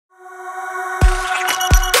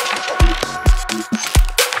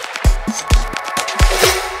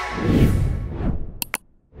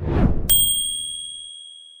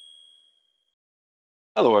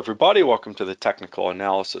Hello everybody, welcome to the Technical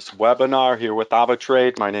Analysis webinar here with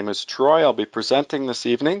AvaTrade. My name is Troy, I'll be presenting this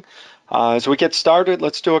evening. As we get started,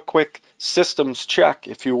 let's do a quick systems check.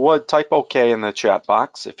 If you would, type OK in the chat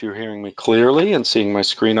box if you're hearing me clearly and seeing my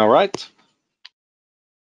screen all right.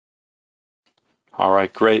 All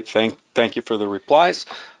right, great, thank you for the replies.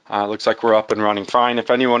 Looks like we're up and running fine.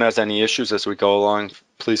 If anyone has any issues as we go along,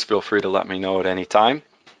 please feel free to let me know at any time.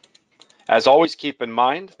 As always, keep in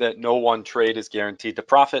mind that no one trade is guaranteed to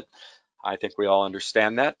profit. I think we all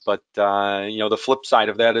understand that, but the flip side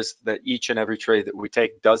of that is that each and every trade that we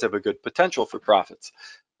take does have a good potential for profits.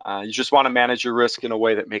 You just want to manage your risk in a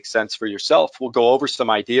way that makes sense for yourself. We'll go over some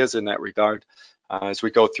ideas in that regard as we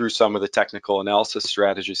go through some of the technical analysis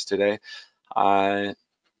strategies today.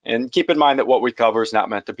 And keep in mind that what we cover is not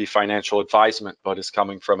meant to be financial advisement, but is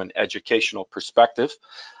coming from an educational perspective.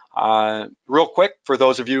 Real quick, for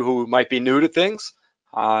those of you who might be new to things,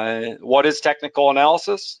 what is technical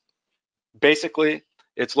analysis? Basically,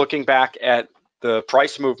 it's looking back at the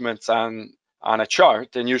price movements on a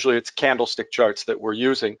chart, and usually it's candlestick charts that we're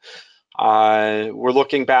using. We're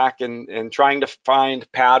looking back and trying to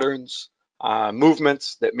find patterns,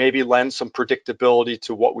 movements that maybe lend some predictability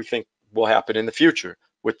to what we think will happen in the future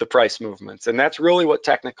with the price movements. And that's really what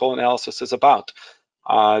technical analysis is about.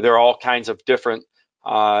 There are all kinds of different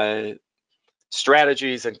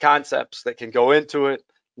strategies and concepts that can go into it.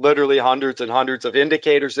 Literally hundreds and hundreds of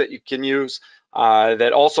indicators that you can use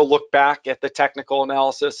that also look back at the technical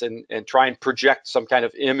analysis and try and project some kind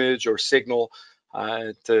of image or signal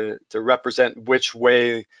to represent which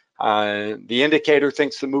way the indicator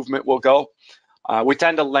thinks the movement will go. We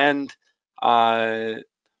tend to lend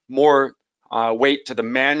more weight to the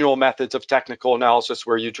manual methods of technical analysis,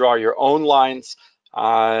 where you draw your own lines,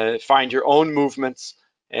 find your own movements,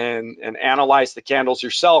 and analyze the candles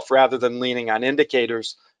yourself rather than leaning on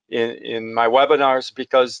indicators in my webinars,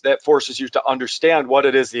 because that forces you to understand what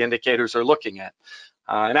it is the indicators are looking at.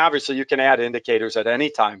 And obviously you can add indicators at any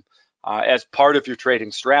time as part of your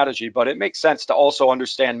trading strategy, but it makes sense to also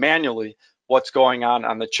understand manually what's going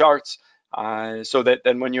on the charts so that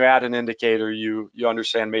then when you add an indicator, you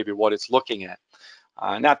understand maybe what it's looking at.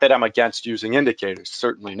 Not that I'm against using indicators,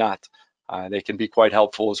 certainly not. They can be quite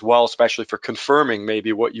helpful as well, especially for confirming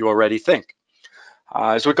maybe what you already think.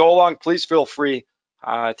 As we go along, please feel free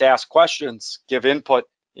to ask questions, give input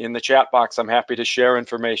in the chat box. I'm happy to share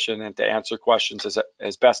information and to answer questions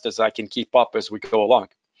as best as I can keep up as we go along.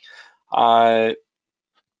 I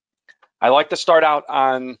like to start out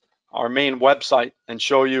on our main website and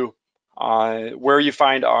show you where you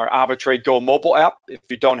find our AvaTrade Go mobile app. If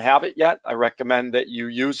you don't have it yet, I recommend that you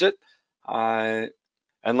use it.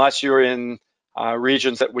 Unless you're in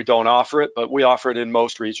regions that we don't offer it, but we offer it in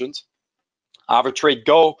most regions. AvaTrade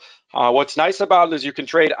Go, what's nice about it is you can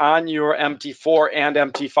trade on your MT4 and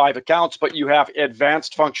MT5 accounts, but you have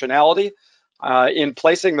advanced functionality in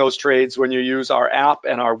placing those trades when you use our app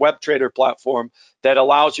and our web trader platform that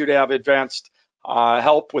allows you to have advanced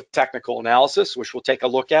help with technical analysis, which we'll take a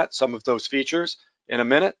look at some of those features in a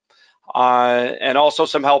minute, and also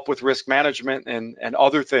some help with risk management and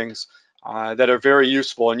other things that are very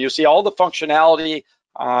useful. And you see all the functionality,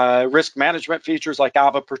 risk management features like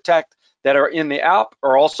AvaProtect that are in the app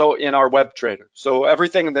are also in our web trader. So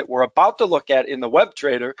everything that we're about to look at in the web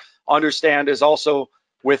trader, understand, is also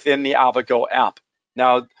within the AvaGo app.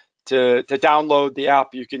 Now, to download the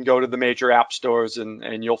app, you can go to the major app stores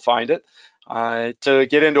and you'll find it. To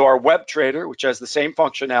get into our web trader, which has the same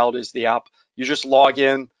functionality as the app, you just log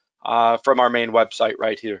in from our main website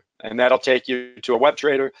right here. And that'll take you to a web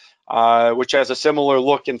trader, which has a similar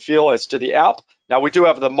look and feel as to the app. Now, we do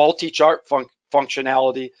have the multi-chart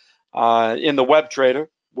functionality in the web trader,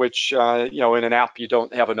 which, in an app, you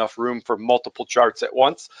don't have enough room for multiple charts at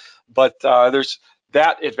once. But there's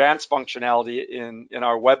that advanced functionality in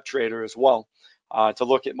our web trader as well to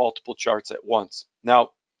look at multiple charts at once.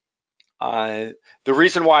 Now, the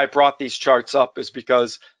reason why I brought these charts up is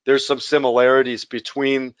because there's some similarities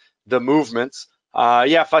between the movements.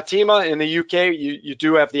 Yeah, Fatima, in the UK, you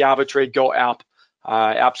do have the AvaTrade Go app,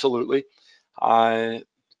 absolutely.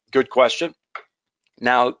 Good question.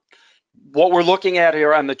 Now, what we're looking at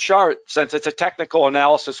here on the chart, since it's a technical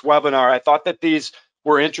analysis webinar, I thought that these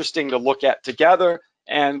were interesting to look at together,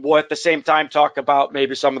 and we'll at the same time talk about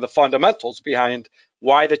maybe some of the fundamentals behind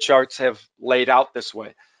why the charts have laid out this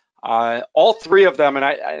way. All three of them, and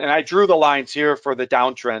I drew the lines here for the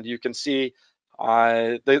downtrend. You can see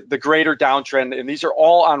the greater downtrend, and these are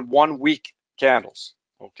all on 1 week candles,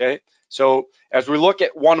 okay? So as we look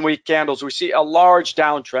at 1 week candles, we see a large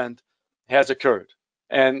downtrend has occurred.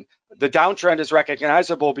 And the downtrend is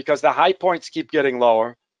recognizable because the high points keep getting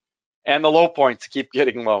lower and the low points keep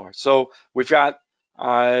getting lower. So we've got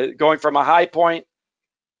going from a high point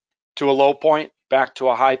to a low point, back to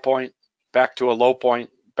a high point, back to a low point,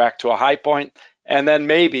 back to a high point, and then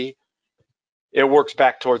maybe it works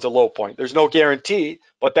back towards a low point. There's no guarantee,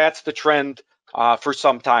 but that's the trend for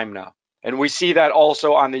some time now. And we see that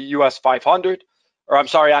also on the US 500, or I'm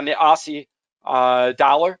sorry, on the Aussie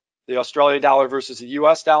dollar, the Australian dollar versus the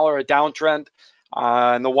US dollar, a downtrend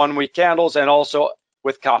in the 1 week candles, and also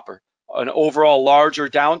with copper, an overall larger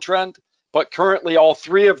downtrend. But currently, all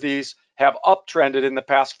three of these have uptrended in the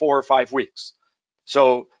past 4 or 5 weeks.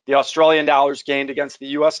 So the Australian dollar's gained against the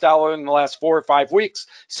US dollar in the last 4 or 5 weeks.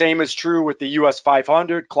 Same is true with the US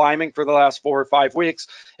 500 climbing for the last 4 or 5 weeks,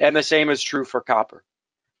 and the same is true for copper.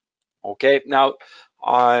 Okay, now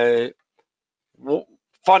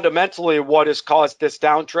fundamentally, what has caused this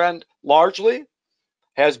downtrend largely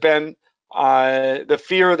has been the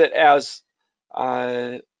fear that as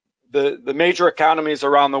the major economies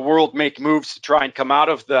around the world make moves to try and come out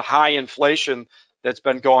of the high inflation that's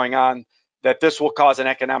been going on, that this will cause an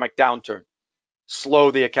economic downturn, slow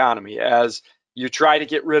the economy as you try to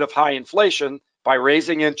get rid of high inflation by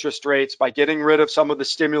raising interest rates, by getting rid of some of the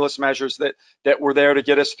stimulus measures that were there to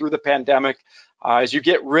get us through the pandemic. As you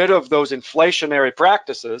get rid of those inflationary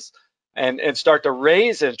practices and start to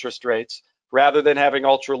raise interest rates rather than having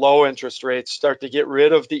ultra low interest rates, start to get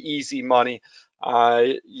rid of the easy money.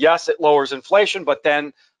 Yes, it lowers inflation, but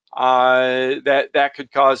then that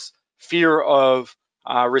could cause fear of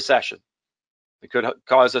recession. It could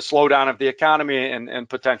cause a slowdown of the economy and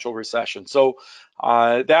potential recession. So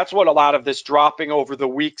that's what a lot of this dropping over the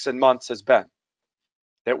weeks and months has been,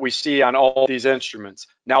 that we see on all these instruments.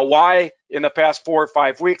 Now, why in the past 4 or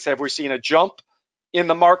 5 weeks have we seen a jump in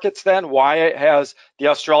the markets then? Why has the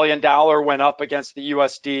Australian dollar went up against the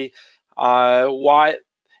USD? Why?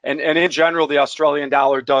 And in general, the Australian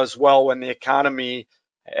dollar does well when the economy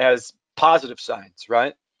has positive signs,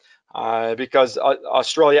 right? Because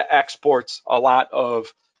Australia exports a lot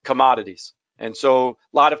of commodities. And so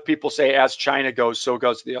a lot of people say as China goes, so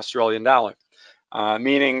goes the Australian dollar.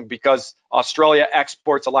 Meaning because Australia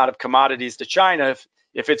exports a lot of commodities to China,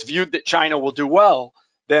 if it's viewed that China will do well,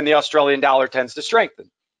 then the Australian dollar tends to strengthen.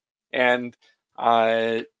 And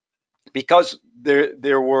because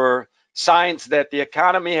there were signs that the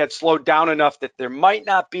economy had slowed down enough that there might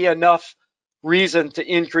not be enough reason to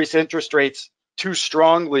increase interest rates too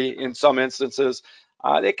strongly in some instances,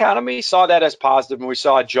 the economy saw that as positive, and we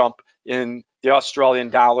saw a jump in the Australian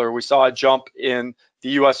dollar, we saw a jump in the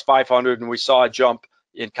US 500, and we saw a jump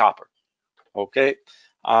in copper. Okay,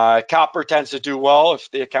 copper tends to do well if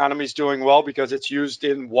the economy is doing well because it's used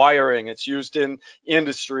in wiring, it's used in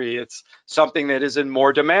industry, it's something that is in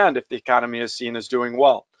more demand if the economy is seen as doing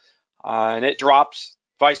well, and it drops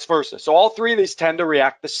vice versa. So all three of these tend to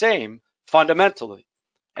react the same fundamentally.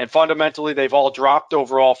 And fundamentally, they've all dropped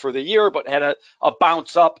overall for the year, but had a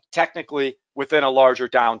bounce up technically within a larger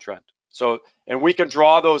downtrend. So, and we can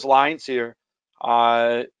draw those lines here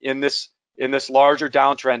in this larger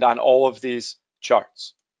downtrend on all of these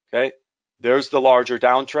charts. Okay, there's the larger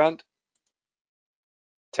downtrend,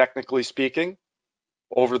 technically speaking,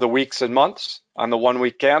 over the weeks and months on the 1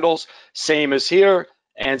 week candles. Same as here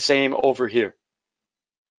and same over here.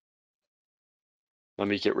 Let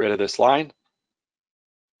me get rid of this line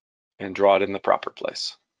and draw it in the proper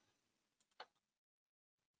place.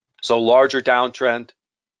 So larger downtrend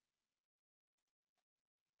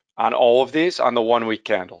on all of these on the 1 week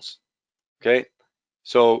candles. Okay,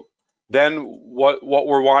 so then what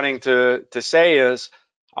we're wanting to say is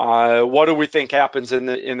what do we think happens in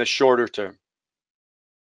the shorter term?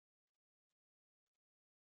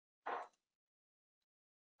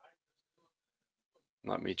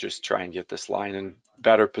 Let me just try and get this line in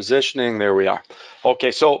better positioning. There we are.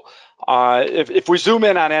 Okay, so if we zoom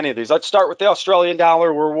in on any of these, let's start with the Australian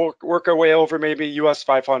dollar. We'll work our way over maybe US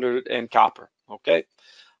 500 and copper. Okay,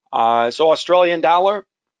 so Australian dollar,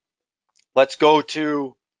 let's go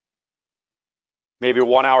to maybe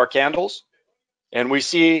 1 hour candles. And we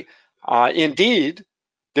see indeed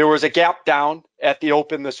there was a gap down at the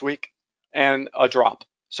open this week and a drop.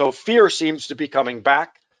 So fear seems to be coming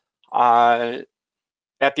back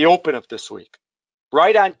at the open of this week,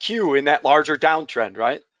 right on cue in that larger downtrend,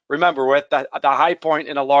 right? Remember, we're at the high point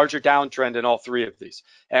in a larger downtrend in all three of these.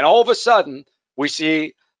 And all of a sudden, we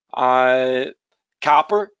see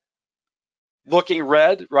copper looking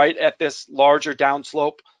red, right, at this larger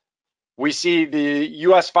downslope. We see the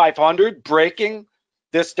US 500 breaking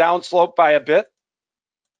this downslope by a bit.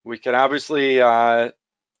 We can obviously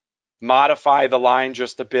modify the line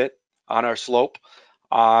just a bit on our slope.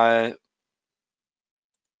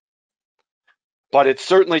 but it's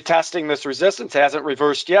certainly testing this resistance, hasn't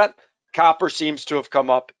reversed yet. Copper seems to have come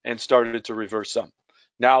up and started to reverse some.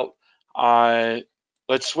 Now,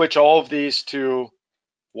 let's switch all of these to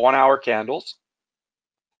 1 hour candles.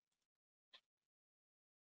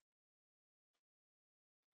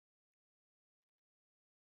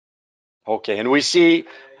 Okay, and we see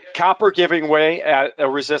copper giving way at a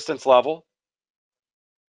resistance level.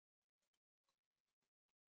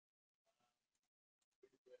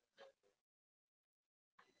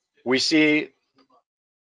 We see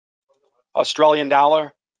Australian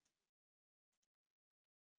dollar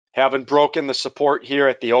having broken the support here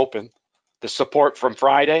at the open. The support from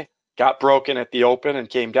Friday got broken at the open and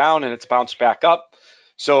came down, and it's bounced back up.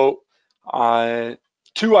 So 2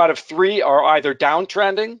 out of 3 are either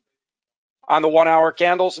downtrending on the 1 hour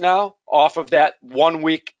candles now off of that 1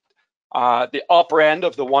 week, the upper end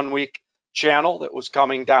of the 1 week channel that was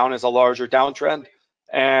coming down as a larger downtrend,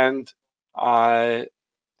 and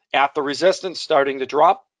at the resistance starting to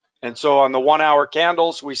drop. And so on the 1 hour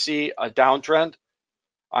candles, we see a downtrend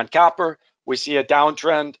on copper. We see a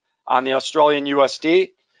downtrend on the Australian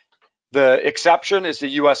USD. The exception is the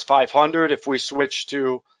US 500. If we switch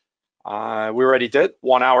to, we already did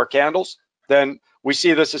 1 hour candles, then we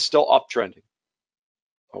see this is still uptrending.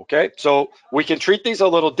 Okay, so we can treat these a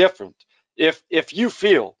little different. If you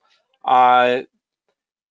feel,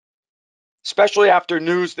 especially after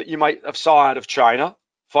news that you might have saw out of China,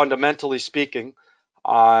 fundamentally speaking,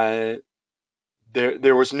 there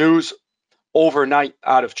was news overnight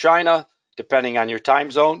out of China, depending on your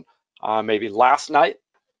time zone, maybe last night,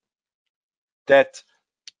 that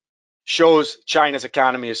shows China's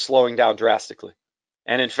economy is slowing down drastically.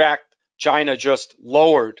 And in fact, China just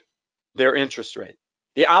lowered their interest rate.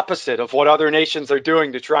 The opposite of what other nations are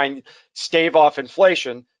doing to try and stave off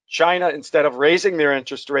inflation, China, instead of raising their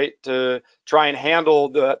interest rate to try and handle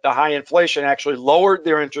the high inflation, actually lowered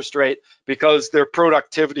their interest rate because their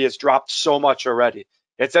productivity has dropped so much already.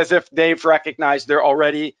 It's as if they've recognized they're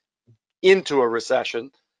already into a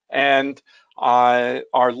recession and are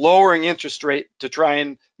lowering interest rate to try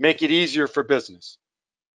and make it easier for business.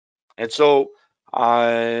 And so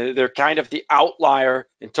they're kind of the outlier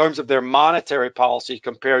in terms of their monetary policy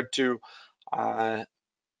compared to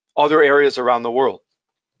other areas around the world.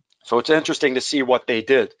 So it's interesting to see what they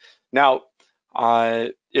did. Now,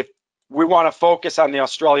 if we want to focus on the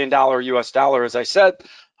Australian dollar, US dollar, as I said,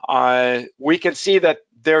 we can see that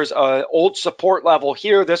there's an old support level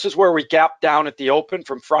here. This is where we gap down at the open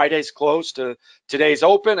from Friday's close to today's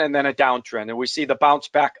open, and then a downtrend, and we see the bounce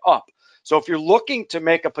back up. So if you're looking to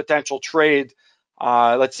make a potential trade,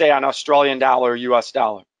 let's say on Australian dollar or US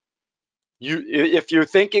dollar, if you're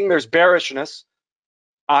thinking there's bearishness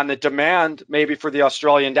on the demand maybe for the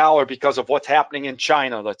Australian dollar because of what's happening in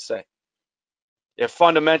China, let's say, if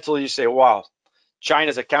fundamentally you say, wow,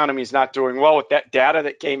 China's economy is not doing well with that data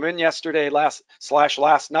that came in yesterday, last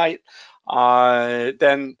night,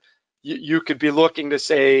 then you could be looking to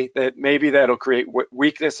say that maybe that'll create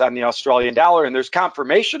weakness on the Australian dollar. And there's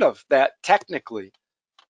confirmation of that technically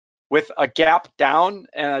with a gap down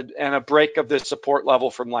and a break of the support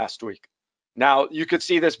level from last week. Now, you could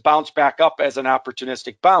see this bounce back up as an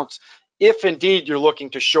opportunistic bounce if indeed you're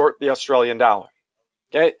looking to short the Australian dollar.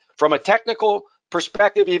 Okay, from a technical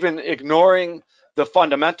perspective, even ignoring the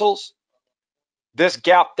fundamentals, this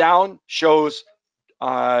gap down shows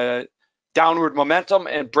downward momentum,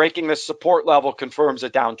 and breaking the support level confirms a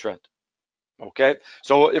downtrend. Okay,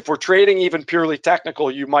 so if we're trading even purely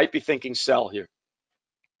technical, you might be thinking sell here.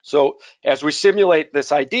 So as we simulate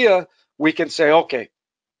this idea, we can say, okay,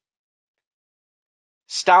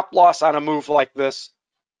 stop loss on a move like this,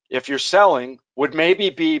 if you're selling, would maybe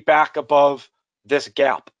be back above this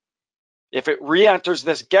gap. If it re-enters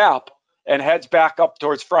this gap and heads back up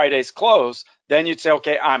towards Friday's close, then you'd say,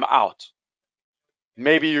 okay, I'm out.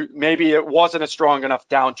 Maybe it wasn't a strong enough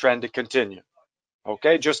downtrend to continue.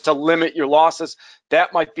 Okay, just to limit your losses,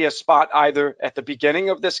 that might be a spot either at the beginning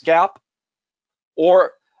of this gap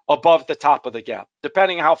or above the top of the gap,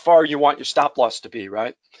 depending on how far you want your stop loss to be,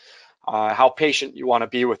 right? How patient you want to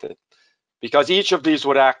be with it. Because each of these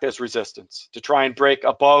would act as resistance to try and break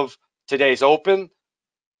above today's open,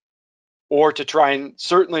 or to try and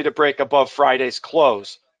certainly to break above Friday's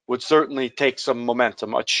close would certainly take some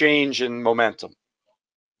momentum, a change in momentum.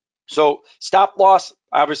 So stop loss,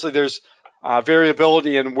 obviously there's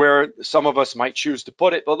variability in where some of us might choose to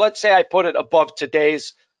put it, but let's say I put it above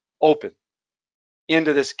today's open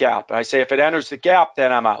into this gap. I say if it enters the gap,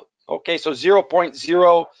 then I'm out. Okay, so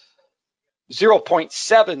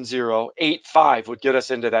 0.7085 would get us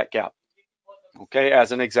into that gap. Okay,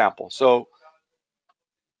 as an example. So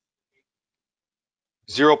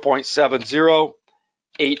 0.70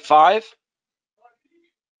 0.85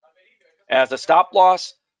 as a stop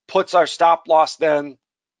loss, puts our stop loss then,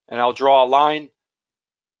 and I'll draw a line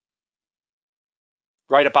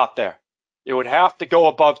right about there. It would have to go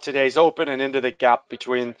above today's open and into the gap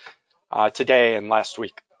between today and last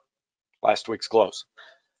week's close.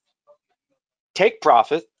 Take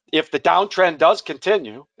profit. If the downtrend does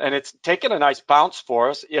continue, and it's taken a nice bounce for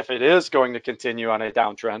us, if it is going to continue on a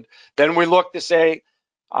downtrend, then we look to say,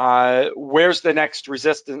 where's the next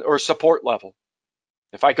resistance or support level?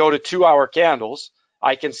 If I go to 2-hour candles,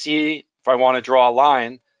 I can see, if I want to draw a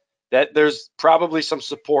line, that there's probably some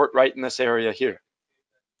support right in this area here.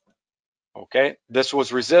 Okay, this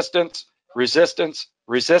was resistance, resistance,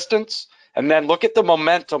 resistance, and then look at the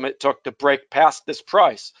momentum it took to break past this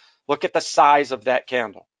price. Look at the size of that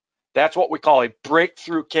candle. That's what we call a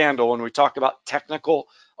breakthrough candle when we talk about technical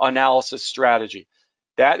analysis strategy.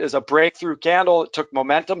 That is a breakthrough candle. It took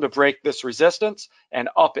momentum to break this resistance, and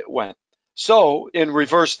up it went. So in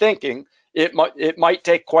reverse thinking, it might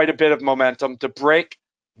take quite a bit of momentum to break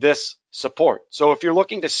this support. So if you're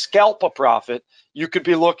looking to scalp a profit, you could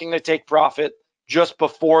be looking to take profit just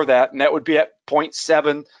before that, and that would be at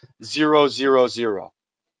 0.7000.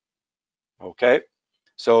 Okay,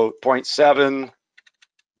 so 0.70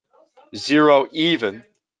 even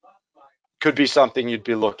could be something you'd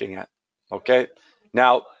be looking at. Okay,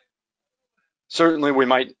 now certainly we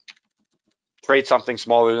might trade something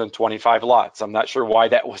smaller than 25 lots. I'm not sure why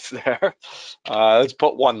that was there. Let's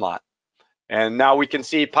put 1 lot. And now we can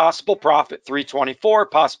see possible profit 324,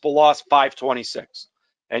 possible loss 526.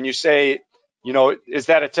 And you say, you know, is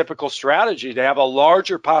that a typical strategy to have a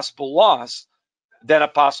larger possible loss than a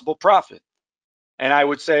possible profit? And I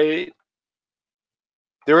would say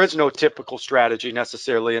there is no typical strategy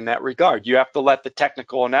necessarily in that regard. You have to let the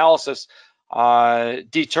technical analysis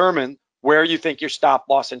determine where you think your stop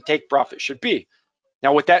loss and take profit should be.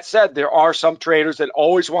 Now, with that said, there are some traders that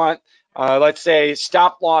always want, let's say,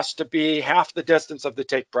 stop loss to be half the distance of the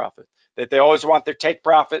take profit, that they always want their take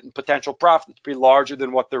profit and potential profit to be larger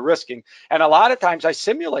than what they're risking. And a lot of times I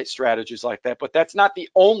simulate strategies like that, but that's not the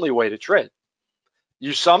only way to trade.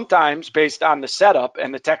 You sometimes, based on the setup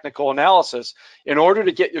and the technical analysis, in order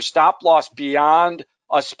to get your stop loss beyond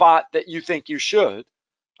a spot that you think you should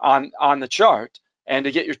on the chart, and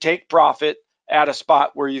to get your take profit at a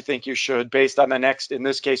spot where you think you should based on the next, in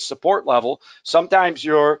this case, support level, sometimes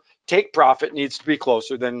your take profit needs to be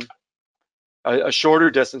closer than a shorter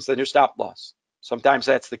distance than your stop loss. Sometimes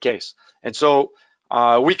that's the case. And so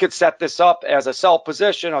we could set this up as a sell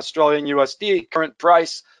position. Australian USD current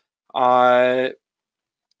price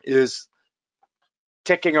is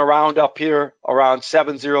ticking around up here around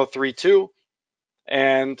 7032,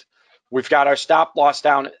 and we've got our stop loss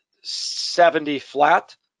down at 70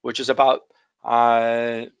 flat, which is about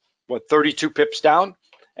 32 pips down,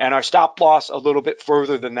 and our stop loss a little bit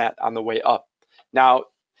further than that on the way up. Now,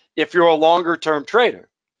 if you're a longer term trader,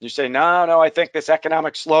 you say, no, I think this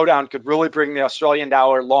economic slowdown could really bring the Australian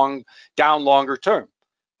dollar down longer term.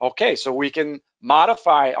 Okay, so we can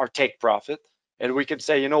modify our take profit, and we can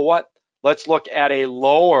say, you know what, let's look at a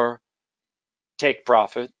lower take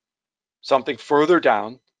profit, something further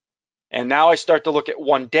down. And now I start to look at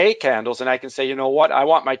 1-day candles, and I can say, you know what, I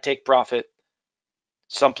want my take profit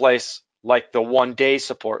someplace like the 1-day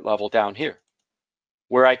support level down here,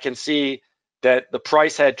 where I can see that the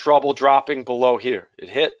price had trouble dropping below here. It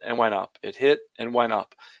hit and went up. It hit and went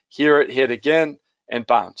up. Here it hit again and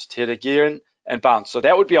bounced. Hit again and bounced. So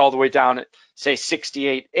that would be all the way down at, say,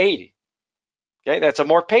 68.80. Okay, that's a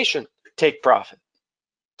more patient take profit.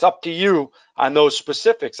 It's up to you on those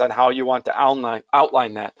specifics on how you want to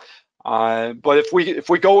outline that. But if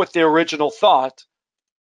we go with the original thought,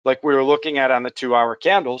 like we were looking at on the 2-hour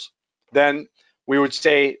candles, then we would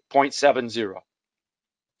say 0.70.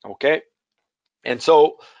 Okay, and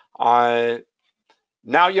so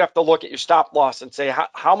now you have to look at your stop loss and say,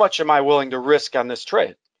 how much am I willing to risk on this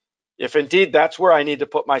trade? If indeed that's where I need to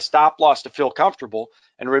put my stop loss to feel comfortable,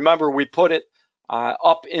 and remember, we put it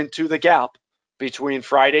up into the gap between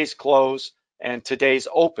Friday's close and today's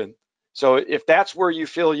open. So if that's where you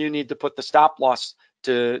feel you need to put the stop loss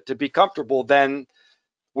to be comfortable, then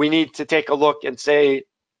we need to take a look and say,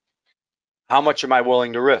 how much am I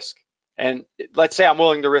willing to risk? And let's say I'm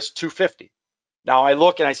willing to risk 250. Now I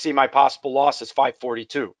look and I see my possible loss is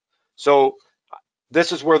 542. So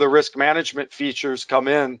this is where the risk management features come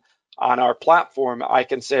in on our platform. I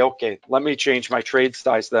can say, okay, let me change my trade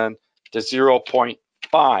size then to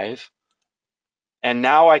 0.5. And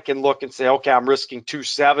now I can look and say, okay, I'm risking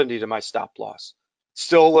 270 to my stop loss.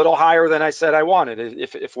 Still a little higher than I said I wanted,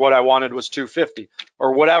 if what I wanted was 250,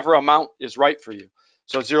 or whatever amount is right for you.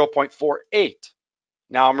 So 0.48.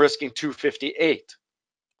 Now I'm risking 258,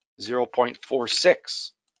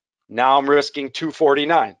 0.46. Now I'm risking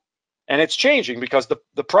 249. And it's changing because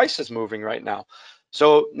the price is moving right now.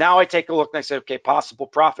 So now I take a look and I say, okay, possible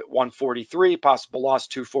profit 143, possible loss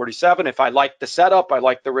 247. If I like the setup, I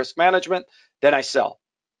like the risk management, then I sell.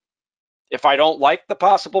 If I don't like the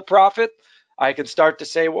possible profit, I can start to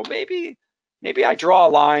say, well, maybe I draw a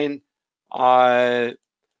line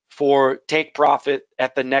for take profit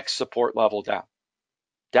at the next support level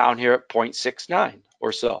down here at 0.69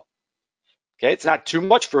 or so. Okay, it's not too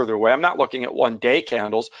much further away. I'm not looking at 1 day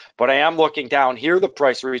candles, but I am looking down here. The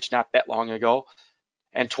price reached not that long ago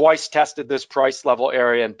and twice tested this price level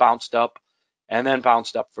area and bounced up and then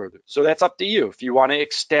bounced up further. So that's up to you. If you want to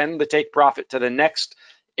extend the take profit to the next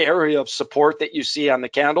area of support that you see on the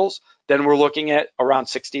candles, then we're looking at around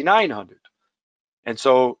 6,900. And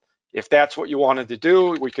so if that's what you wanted to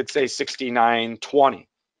do, we could say 6,920,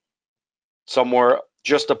 somewhere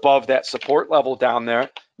just above that support level down there.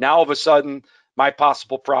 Now all of a sudden, my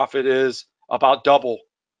possible profit is about double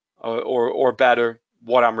or better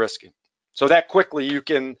what I'm risking. So that quickly you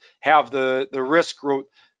can have the risk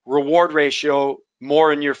reward ratio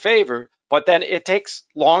more in your favor, but then it takes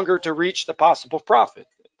longer to reach the possible profit.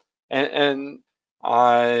 And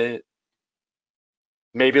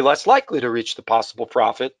maybe less likely to reach the possible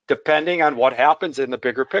profit depending on what happens in the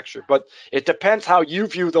bigger picture. But it depends how you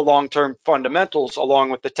view the long-term fundamentals along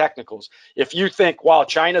with the technicals. If you think, while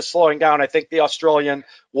China's slowing down, I think the Australian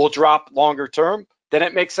will drop longer term, then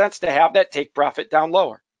it makes sense to have that take profit down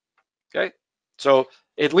lower. Okay, so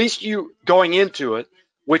at least you going into it,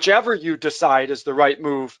 whichever you decide is the right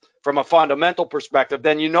move from a fundamental perspective,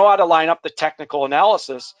 then you know how to line up the technical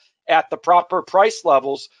analysis at the proper price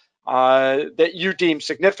levels that you deem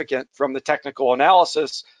significant from the technical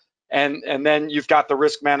analysis, and then you've got the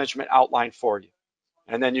risk management outlined for you,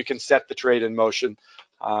 and then you can set the trade in motion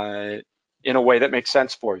in a way that makes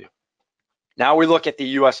sense for you. Now we look at the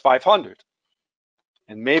US 500,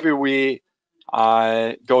 and maybe we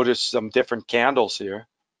go to some different candles here,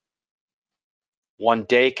 1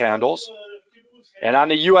 day candles, and on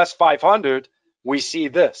the US 500 we see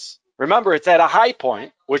this. Remember, it's at a high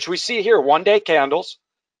point, which we see here, 1 day candles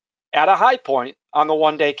at a high point on the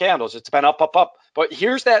 1 day candles. It's been up, up, up. But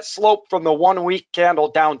here's that slope from the 1 week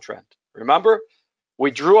candle downtrend. Remember,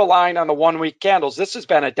 we drew a line on the 1 week candles. This has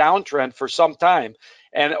been a downtrend for some time.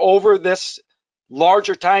 And over this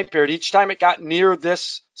larger time period, each time it got near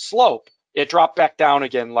this slope, it dropped back down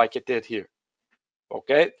again like it did here.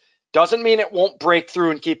 Okay? Doesn't mean it won't break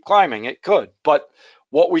through and keep climbing. It could. But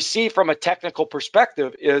what we see from a technical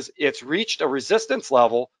perspective is it's reached a resistance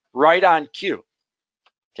level right on cue.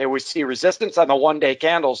 Okay, we see resistance on the 1 day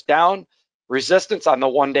candles down, resistance on the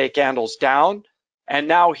 1 day candles down, and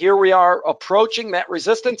now here we are approaching that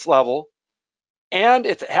resistance level, and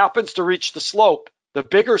it happens to reach the slope, the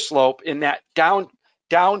bigger slope in that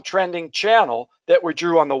downtrending channel that we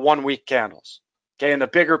drew on the 1 week candles. Okay, in the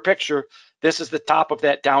bigger picture, this is the top of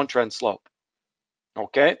that downtrend slope.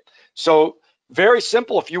 Okay, so very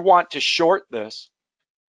simple. If you want to short this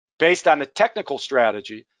based on the technical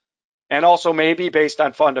strategy, and also maybe based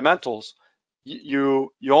on fundamentals,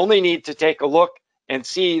 you only need to take a look and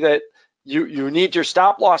see that you need your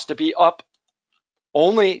stop loss to be up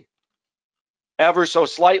only ever so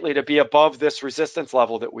slightly to be above this resistance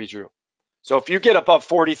level that we drew. So if you get above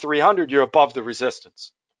 4,300, you're above the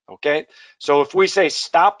resistance. Okay, so if we say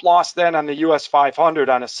stop loss then on the US 500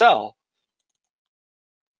 on a sell,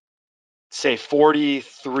 say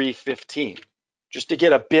 43.15, just to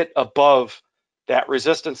get a bit above that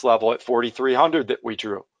resistance level at 4,300 that we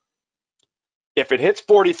drew. If it hits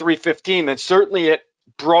 43.15, then certainly it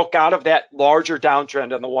broke out of that larger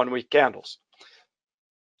downtrend on the 1 week candles.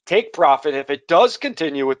 Take profit, if it does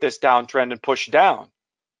continue with this downtrend and push down,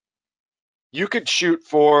 you could shoot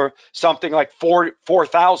for something like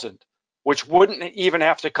 4,000, which wouldn't even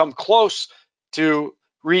have to come close to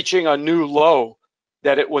reaching a new low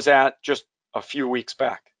that it was at just a few weeks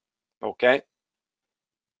back. Okay,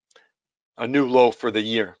 a new low for the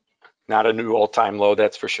year, not a new all-time low,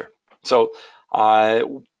 that's for sure. So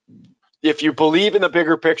if you believe in the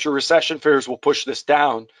bigger picture, recession fears will push this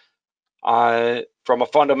down from a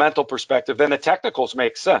fundamental perspective, then the technicals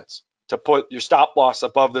make sense to put your stop loss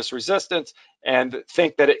above this resistance and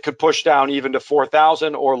think that it could push down even to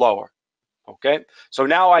 4,000 or lower. Okay, so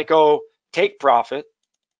now I go take profit.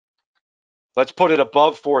 Let's put it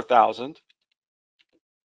above 4,000,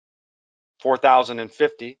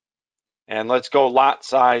 4,050, and let's go lot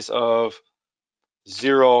size of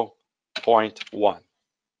 0.1.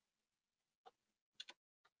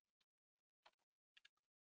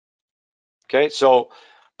 Okay, so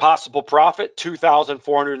Possible profit,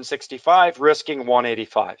 2,465, risking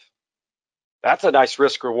 185. That's a nice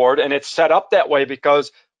risk reward, and it's set up that way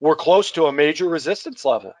because we're close to a major resistance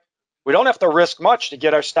level. We don't have to risk much to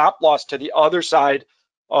get our stop loss to the other side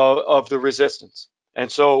of the resistance.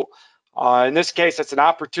 And so in this case, it's an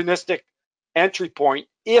opportunistic entry point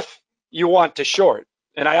if you want to short.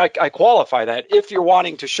 And I qualify that. If you're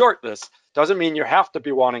wanting to short this, doesn't mean you have to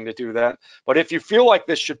be wanting to do that. But if you feel like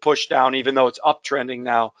this should push down, even though it's uptrending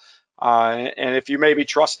now, and if you maybe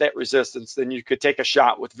trust that resistance, then you could take a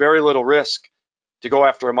shot with very little risk to go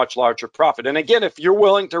after a much larger profit. And again, if you're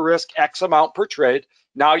willing to risk X amount per trade,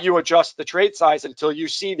 now you adjust the trade size until you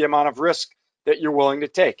see the amount of risk that you're willing to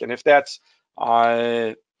take. And if that's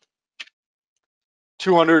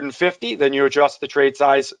 250, then you adjust the trade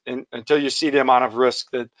size until you see the amount of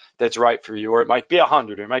risk that's right for you. Or it might be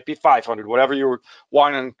 100, or it might be 500, whatever you're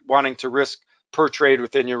wanting to risk per trade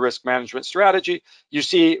within your risk management strategy. You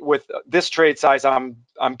see with this trade size, I'm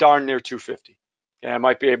darn near 250. And I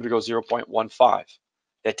might be able to go 0.15.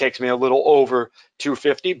 That takes me a little over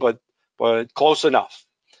 250, but close enough.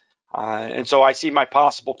 And so I see my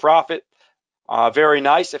possible profit. Very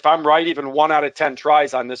nice. If I'm right, even 1 out of 10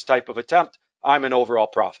 tries on this type of attempt, I'm an overall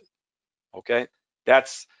profit. Okay,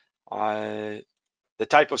 that's the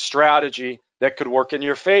type of strategy that could work in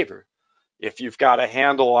your favor if you've got a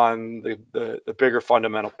handle on the bigger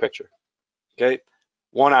fundamental picture. Okay,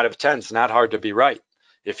 1 out of 10 is not hard to be right.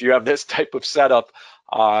 If you have this type of setup,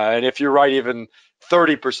 and if you're right even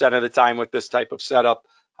 30% of the time with this type of setup,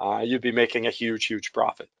 you'd be making a huge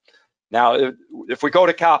profit. Now, if we go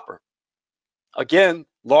to copper, again,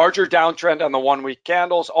 larger downtrend on the 1 week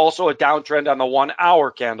candles, also a downtrend on the 1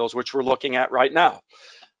 hour candles, which we're looking at right now.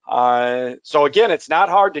 So again, it's not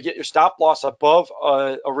hard to get your stop loss above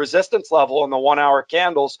a resistance level in the 1 hour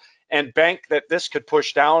candles and bank that this could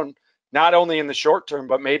push down, not only in the short term,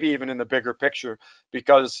 but maybe even in the bigger picture,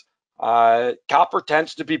 because copper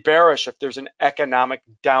tends to be bearish if there's an economic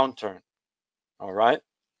downturn. All right.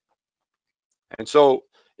 And so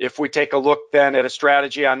if we take a look then at a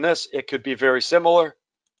strategy on this, it could be very similar.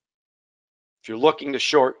 If you're looking to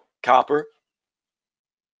short copper,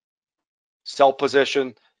 sell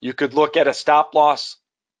position, you could look at a stop loss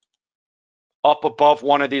up above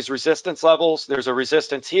one of these resistance levels. There's a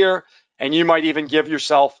resistance here, and you might even give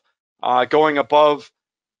yourself going above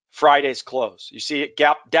Friday's close. You see it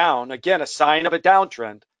gap down, again, a sign of a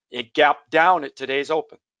downtrend. It gapped down at today's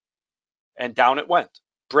open, and down it went,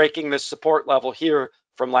 breaking this support level here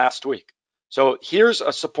from last week. So here's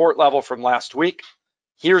a support level from last week.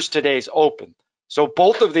 Here's today's open. So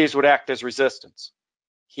both of these would act as resistance.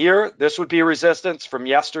 Here, this would be resistance from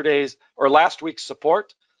yesterday's or last week's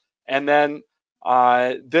support. And then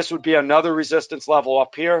this would be another resistance level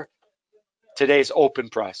up here, today's open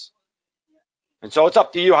price. And so it's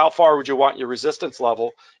up to you, how far would you want your resistance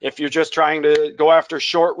level. If you're just trying to go after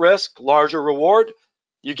short risk, larger reward,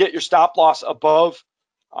 you get your stop loss above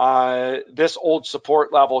this old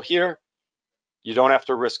support level here. You don't have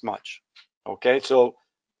to risk much. Okay, so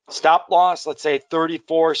stop loss, let's say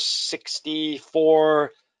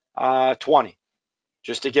 34.6420,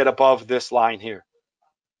 just to get above this line here.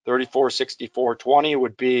 34.6420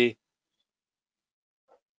 would be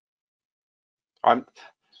 34.64,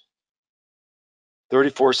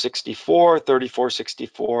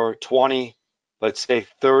 34.6420. Let's say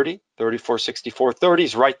 30, 34.6430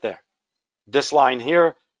 is right there. This line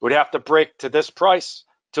here would have to break to this price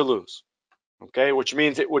to lose. Okay, which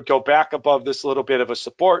means it would go back above this little bit of a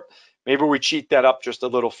support. Maybe we cheat that up just a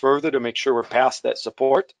little further to make sure we're past that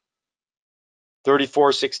support.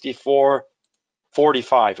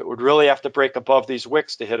 34.6445. It would really have to break above these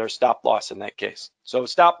wicks to hit our stop loss in that case. So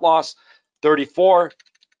stop loss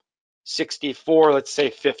 34.64, let's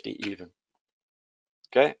say 50 even.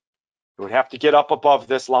 Okay, it would have to get up above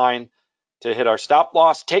this line to hit our stop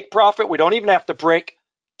loss. Take profit, we don't even have to break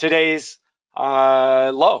today's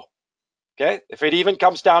low. Okay, if it even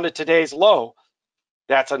comes down to today's low,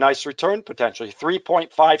 that's a nice return potentially,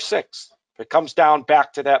 3.56. If it comes down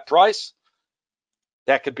back to that price,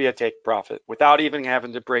 that could be a take profit without even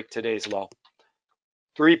having to break today's low.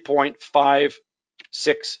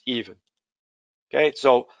 3.56 even. Okay,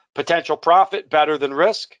 so potential profit better than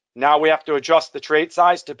risk. Now we have to adjust the trade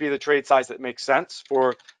size to be the trade size that makes sense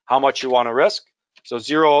for how much you want to risk. So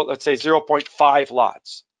let's say 0.5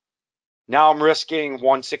 lots. Now I'm risking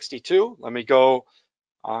 162. Let me go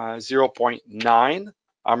 0.9.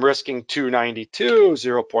 I'm risking 292,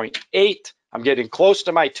 0.8. I'm getting close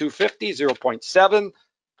to my 250, 0.7,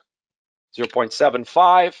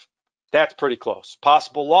 0.75. That's pretty close.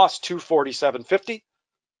 Possible loss, 247.50.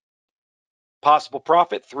 Possible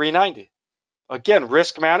profit, 390. again,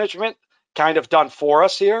 risk management kind of done for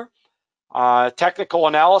us here. Technical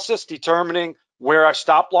analysis determining where our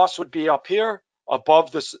stop loss would be up here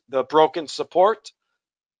above the broken support,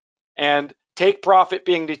 and take profit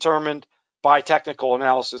being determined by technical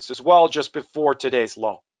analysis as well just before today's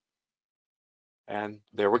low. And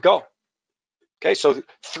there we go. Okay, so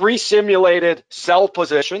 3 simulated sell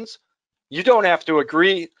positions. You don't have to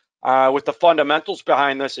agree with the fundamentals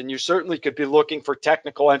behind this, and you certainly could be looking for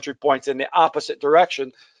technical entry points in the opposite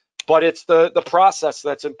direction, but it's the process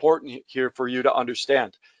that's important here for you to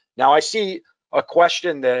understand. Now, I see a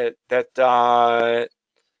question that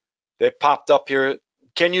popped up here.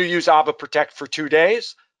 Can you use AvaProtect for 2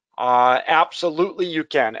 days? Absolutely, you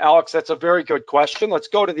can. Alex, that's a very good question. Let's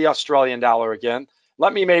go to the Australian dollar again.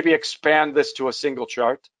 Let me maybe expand this to a single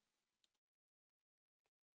chart.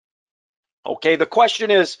 Okay, the question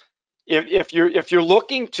is, if you're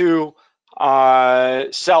looking to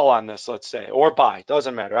sell on this, let's say, or buy,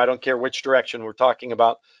 doesn't matter. I don't care which direction we're talking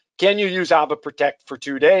about. Can you use AvaProtect for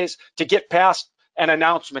 2 days to get past an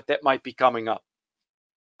announcement that might be coming up?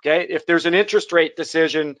 Okay, if there's an interest rate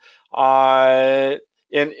decision in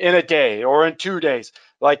a day or in 2 days,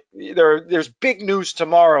 like there's big news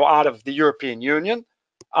tomorrow out of the European Union,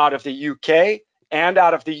 out of the UK, and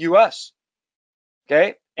out of the US,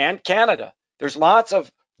 okay, and Canada. There's lots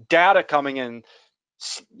of data coming in,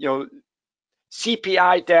 you know,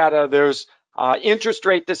 CPI data, there's interest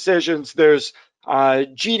rate decisions, there's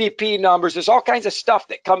GDP numbers, there's all kinds of stuff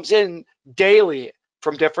that comes in daily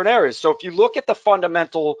from different areas. So if you look at the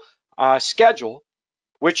fundamental schedule,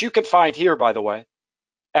 which you can find here, by the way,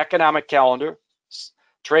 economic calendar,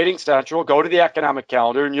 Trading Central, go to the economic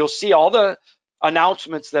calendar, and you'll see all the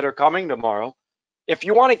announcements that are coming tomorrow. If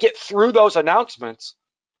you want to get through those announcements,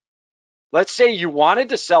 let's say you wanted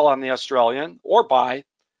to sell on the Australian or buy,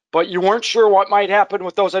 but you weren't sure what might happen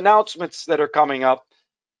with those announcements that are coming up,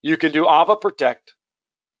 you can do AvaProtect,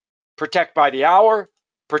 protect by the hour,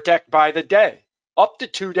 protect by the day, up to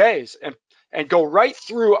 2 days, and go right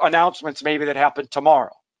through announcements maybe that happen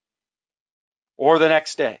tomorrow or the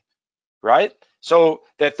next day, right? So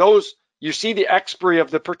that those, you see the expiry of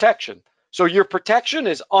the protection. So your protection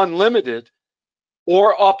is unlimited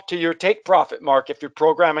or up to your take profit mark if you're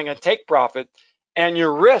programming a take profit, and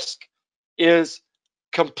your risk is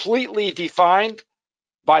completely defined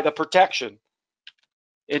by the protection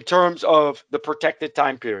in terms of the protected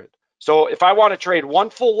time period. So if I want to trade one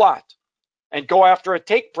full lot and go after a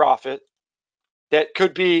take profit that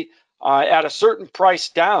could be at a certain price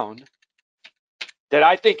down that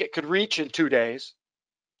I think it could reach in 2 days,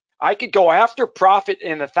 I could go after profit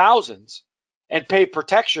in the thousands and pay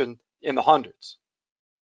protection in the hundreds.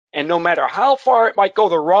 And no matter how far it might go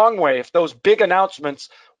the wrong way, if those big announcements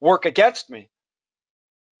work against me,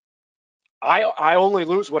 I only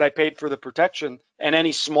lose what I paid for the protection and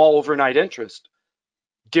any small overnight interest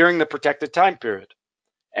during the protected time period.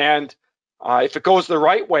 And if it goes the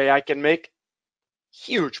right way, I can make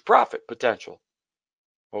huge profit potential.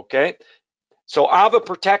 Okay, so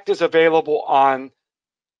AvaProtect is available on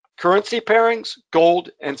currency pairings, gold,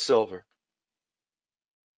 and silver.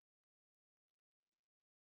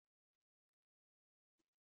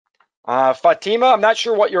 Fatima, I'm not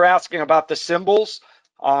sure what you're asking about the symbols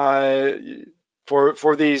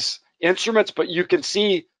for these instruments, but you can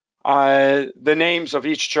see the names of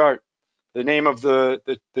each chart, the name of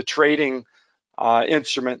the trading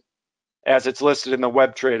instrument as it's listed in the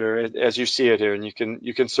web trader as you see it here, and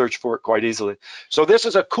you can search for it quite easily. So this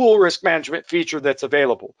is a cool risk management feature that's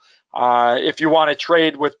available if you want to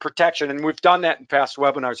trade with protection, and we've done that in past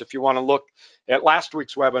webinars. If you want to look at last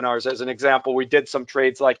week's webinars as an example, we did some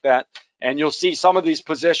trades like that, and you'll see some of these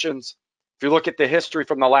positions. If you look at the history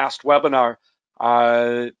from the last webinar,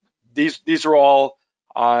 these are all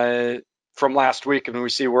from last week, and we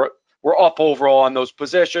see we're up overall on those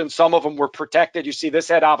positions. Some of them were protected. You see this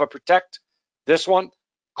had AvaProtect. This one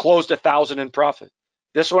closed 1,000 in profit.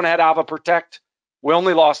 This one had AvaProtect. We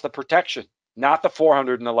only lost the protection, not the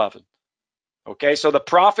 411. Okay, so the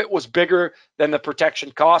profit was bigger than the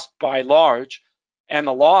protection cost by large, and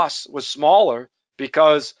the loss was smaller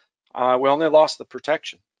because we only lost the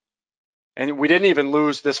protection. And we didn't even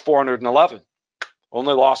lose this 411,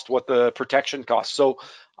 only lost what the protection cost. So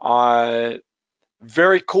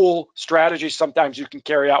very cool strategy sometimes you can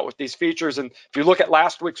carry out with these features. And if you look at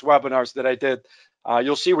last week's webinars that I did,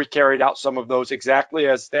 you'll see we carried out some of those exactly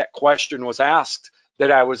as that question was asked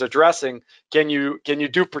that I was addressing. Can you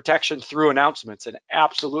do protection through announcements? And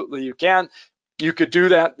absolutely you can. You could do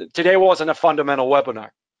that. Today wasn't a fundamental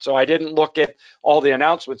webinar, so I didn't look at all the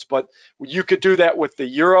announcements, but you could do that with the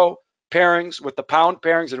euro, pairings, with the pound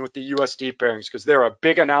pairings, and with the USD pairings, because there are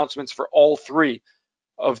big announcements for all three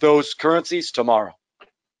of those currencies tomorrow.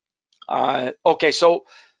 Okay, so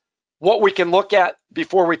what we can look at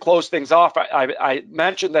before we close things off, I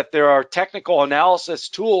mentioned that there are technical analysis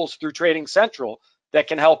tools through Trading Central that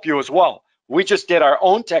can help you as well. We just did our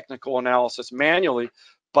own technical analysis manually,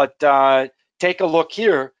 but take a look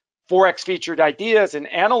here, Forex featured ideas and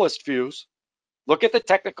analyst views. Look at the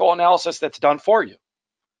technical analysis that's done for you.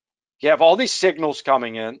 You have all these signals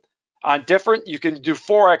coming in on different, you can do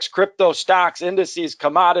Forex, crypto, stocks, indices,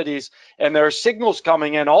 commodities, and there are signals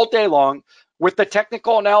coming in all day long with the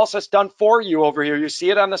technical analysis done for you over here. You see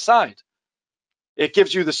it on the side. It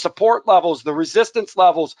gives you the support levels, the resistance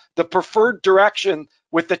levels, the preferred direction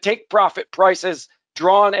with the take profit prices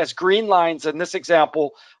drawn as green lines in this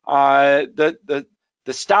example, the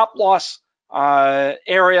stop loss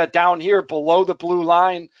area down here below the blue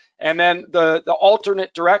line, and then the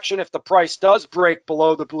alternate direction if the price does break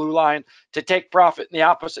below the blue line to take profit in the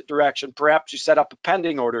opposite direction. Perhaps you set up a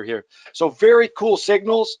pending order here. So very cool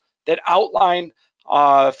signals that outline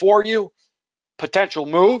for you potential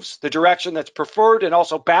moves, the direction that's preferred, and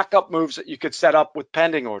also backup moves that you could set up with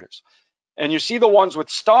pending orders. And you see the ones with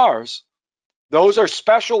stars, those are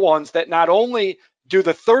special ones that not only do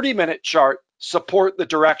the 30-minute chart support the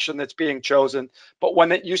direction that's being chosen, but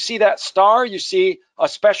when you see that star, you see a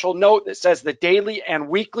special note that says the daily and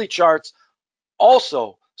weekly charts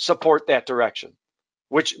also support that direction,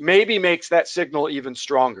 which maybe makes that signal even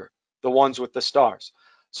stronger, the ones with the stars.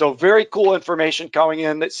 So very cool information coming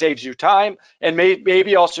in that saves you time, and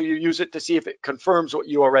maybe also you use it to see if it confirms what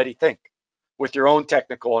you already think with your own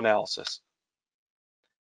technical analysis.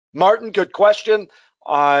 Martin, good question.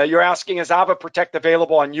 You're asking, is AvaProtect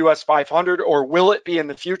available on US 500 or will it be in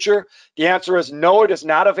the future? The answer is no, it is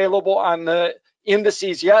not available on the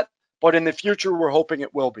indices yet, but in the future, we're hoping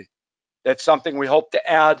it will be. That's something we hope to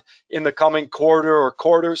add in the coming quarter or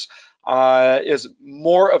quarters, is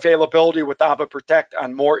more availability with AvaProtect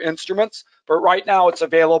on more instruments. But right now it's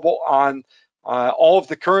available on all of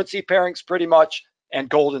the currency pairings pretty much, and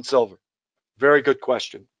gold and silver. Very good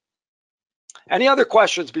question. Any other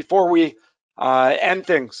questions before we end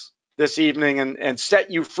things this evening and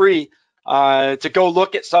set you free to go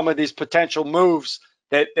look at some of these potential moves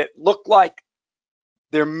that look like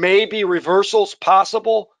there may be reversals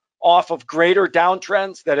possible off of greater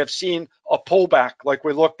downtrends that have seen a pullback, like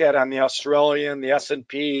we looked at on the Australian, the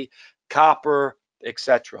S&P, copper,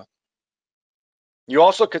 etc. You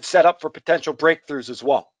also could set up for potential breakthroughs as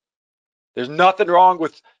well. There's nothing wrong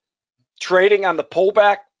with trading on the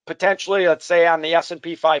pullback, potentially, let's say on the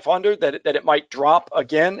S&P 500, that it might drop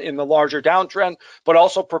again in the larger downtrend, but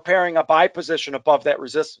also preparing a buy position above that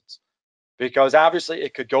resistance, because obviously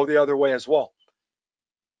it could go the other way as well.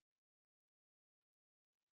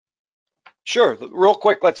 Sure, real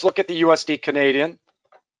quick, let's look at the USD Canadian.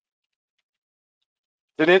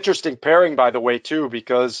 It's an interesting pairing, by the way, too,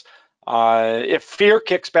 because if fear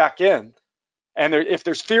kicks back in, and if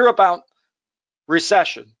there's fear about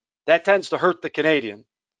recession, that tends to hurt the Canadian,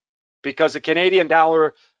 because the Canadian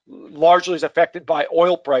dollar largely is affected by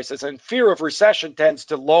oil prices, and fear of recession tends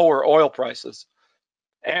to lower oil prices.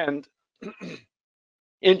 And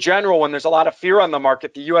in general, when there's a lot of fear on the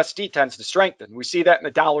market, the USD tends to strengthen. We see that in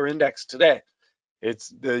the dollar index today.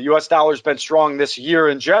 The US dollar has been strong this year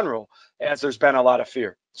in general, as there's been a lot of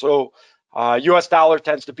fear. So US dollar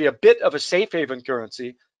tends to be a bit of a safe haven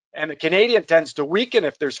currency, and the Canadian tends to weaken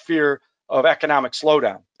if there's fear of economic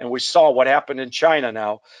slowdown. And we saw what happened in China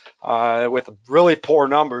now with really poor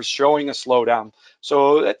numbers showing a slowdown.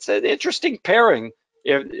 So it's an interesting pairing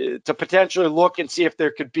to potentially look and see if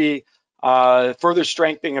there could be further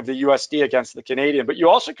strengthening of the USD against the Canadian. But you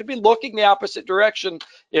also could be looking the opposite direction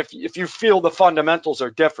if you feel the fundamentals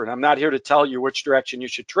are different. I'm not here to tell you which direction you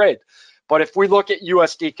should trade. But if we look at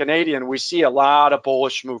USD Canadian, we see a lot of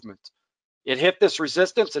bullish movement. It hit this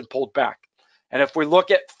resistance and pulled back. And if we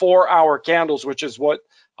look at 4-hour candles, which is what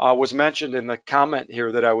was mentioned in the comment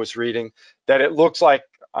here that I was reading, that it looks like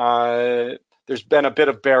there's been a bit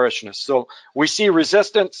of bearishness. So we see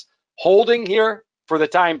resistance holding here for the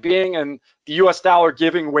time being, and the US dollar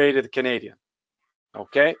giving way to the Canadian.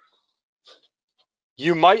 Okay.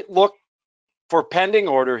 You might look for pending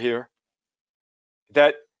order here,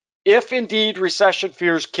 that if indeed recession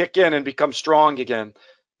fears kick in and become strong again,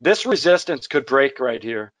 this resistance could break right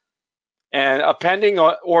here. And a pending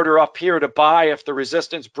order up here to buy if the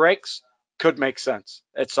resistance breaks could make sense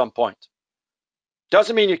at some point.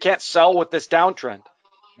 Doesn't mean you can't sell with this downtrend,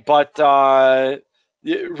 but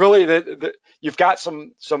really you've got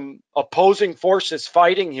some opposing forces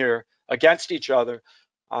fighting here against each other.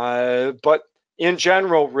 But in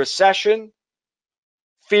general, recession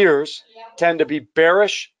fears tend to be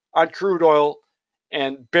bearish on crude oil,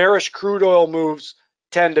 and bearish crude oil moves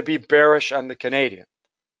tend to be bearish on the Canadian.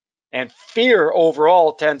 And fear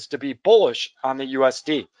overall tends to be bullish on the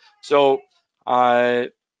USD. So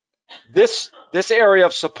this area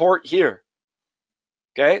of support here,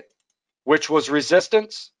 okay, which was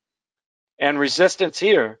resistance and resistance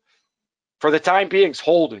here, for the time being is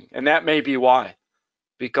holding, and that may be why,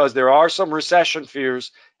 because there are some recession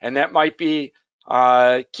fears, and that might be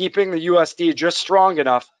keeping the USD just strong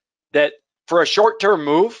enough that for a short-term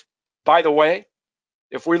move, by the way,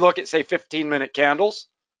 if we look at, say, 15-minute candles,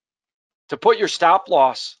 to put your stop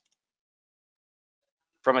loss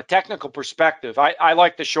from a technical perspective, I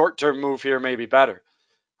like the short-term move here maybe better.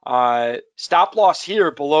 Stop loss here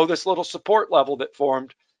below this little support level that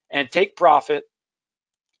formed, and take profit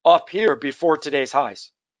up here before today's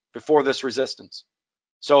highs, before this resistance.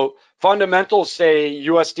 So fundamentals say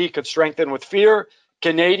USD could strengthen with fear.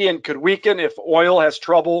 Canadian could weaken if oil has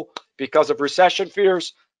trouble because of recession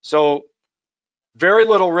fears. So very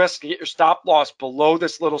little risk to get your stop loss below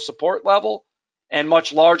this little support level, and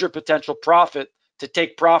much larger potential profit to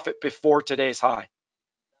take profit before today's high.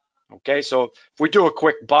 Okay, so if we do a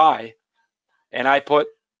quick buy and I put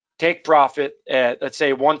take profit at, let's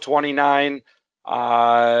say, 129,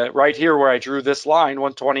 right here where I drew this line,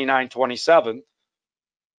 129.27.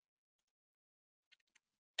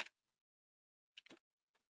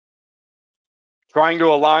 Trying to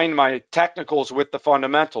align my technicals with the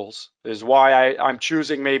fundamentals is why I'm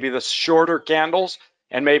choosing maybe the shorter candles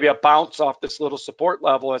and maybe a bounce off this little support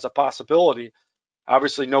level as a possibility.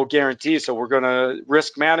 Obviously, no guarantee, so we're going to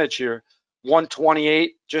risk manage here.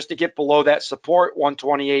 128 just to get below that support,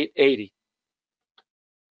 128.80.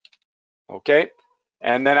 Okay,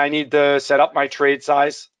 and then I need to set up my trade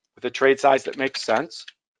size with a trade size that makes sense.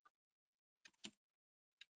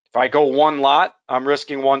 If I go one lot, I'm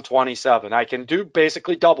risking 127. I can do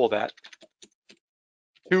basically double that.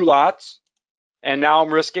 2 lots, and now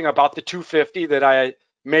I'm risking about the 250 that I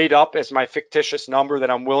made up as my fictitious number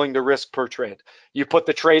that I'm willing to risk per trade. You put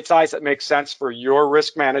the trade size that makes sense for your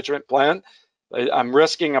risk management plan. I'm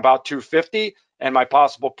risking about 250, and my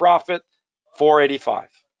possible profit 485.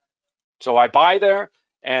 So I buy there,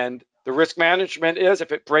 and the risk management is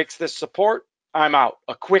if it breaks this support, I'm out,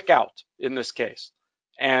 a quick out in this case,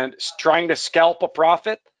 and trying to scalp a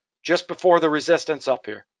profit just before the resistance up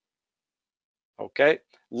here. Okay,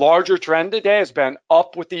 larger trend today has been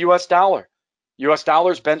up with the US dollar. US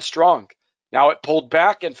dollar's been strong. Now it pulled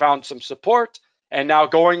back and found some support, and now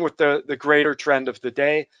going with the greater trend of the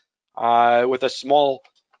day with a small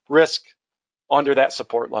risk under that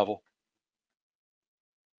support level.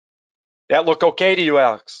 That look okay to you,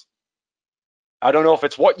 Alex? I don't know if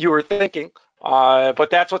it's what you were thinking, but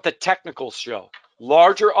that's what the technicals show.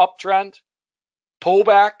 Larger uptrend,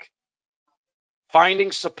 pullback,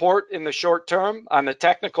 finding support in the short term on the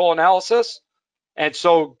technical analysis. And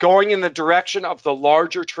so going in the direction of the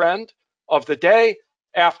larger trend of the day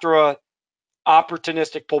after a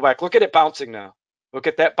opportunistic pullback. Look at it bouncing now. Look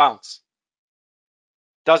at that bounce.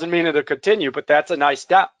 Doesn't mean it'll continue, but that's a nice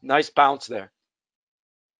step, nice bounce there.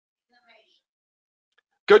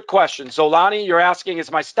 Good question. Zolani, you're asking,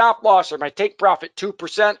 is my stop loss or my take profit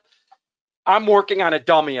 2%? I'm working on a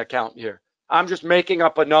dummy account here. I'm just making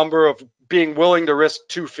up a number of being willing to risk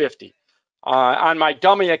 250. On my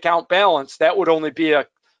dummy account balance, that would only be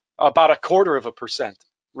about 0.25%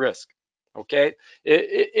 risk. Okay,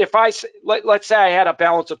 if let's say I had a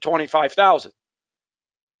balance of 25,000,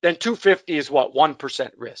 then 250 is what,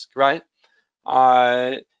 1% risk, right?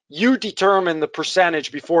 You determine the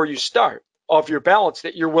percentage before you start of your balance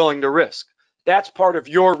that you're willing to risk. That's part of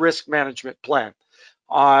your risk management plan.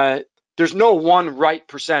 There's no one right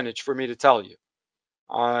percentage for me to tell you.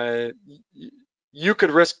 You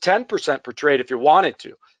could risk 10% per trade if you wanted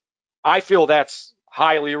to. I feel that's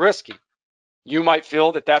highly risky. You might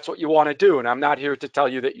feel that that's what you want to do, and I'm not here to tell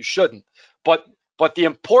you that you shouldn't. But the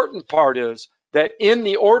important part is that in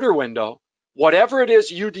the order window, whatever it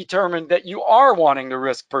is you determine that you are wanting to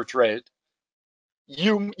risk per trade,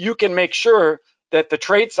 you can make sure that the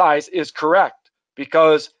trade size is correct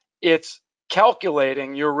because it's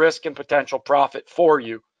calculating your risk and potential profit for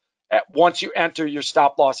you once you enter your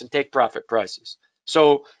stop loss and take profit prices.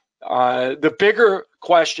 So the bigger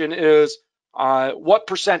question is, what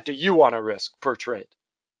percent do you want to risk per trade?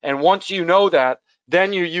 And once you know that,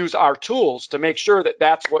 then you use our tools to make sure that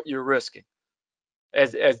that's what you're risking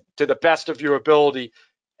as to the best of your ability,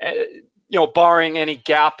 barring any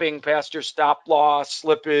gapping past your stop loss,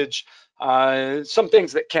 slippage, some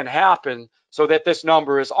things that can happen so that this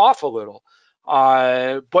number is off a little.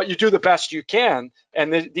 but you do the best you can.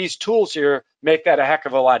 And these tools here make that a heck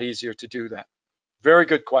of a lot easier to do that. Very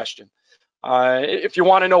good question. If you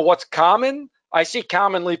want to know what's common, I see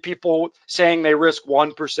commonly people saying they risk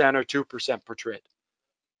 1% or 2% per trade.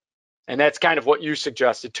 And that's kind of what you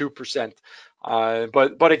suggested, 2%.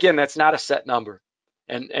 But again, that's not a set number.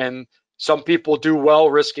 And some people do well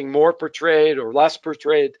risking more per trade or less per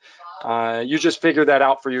trade. You just figure that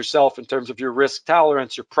out for yourself in terms of your risk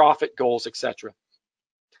tolerance, your profit goals, etc.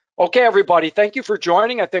 Okay, everybody, thank you for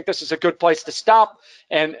joining. I think this is a good place to stop.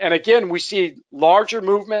 And again, we see larger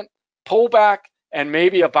movement, pullback, and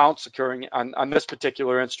maybe a bounce occurring on this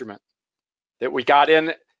particular instrument that we got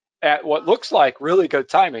in at what looks like really good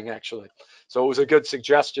timing, actually. So it was a good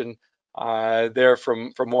suggestion there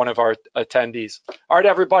from one of our attendees. All right,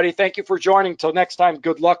 everybody, thank you for joining. Till next time,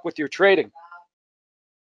 good luck with your trading.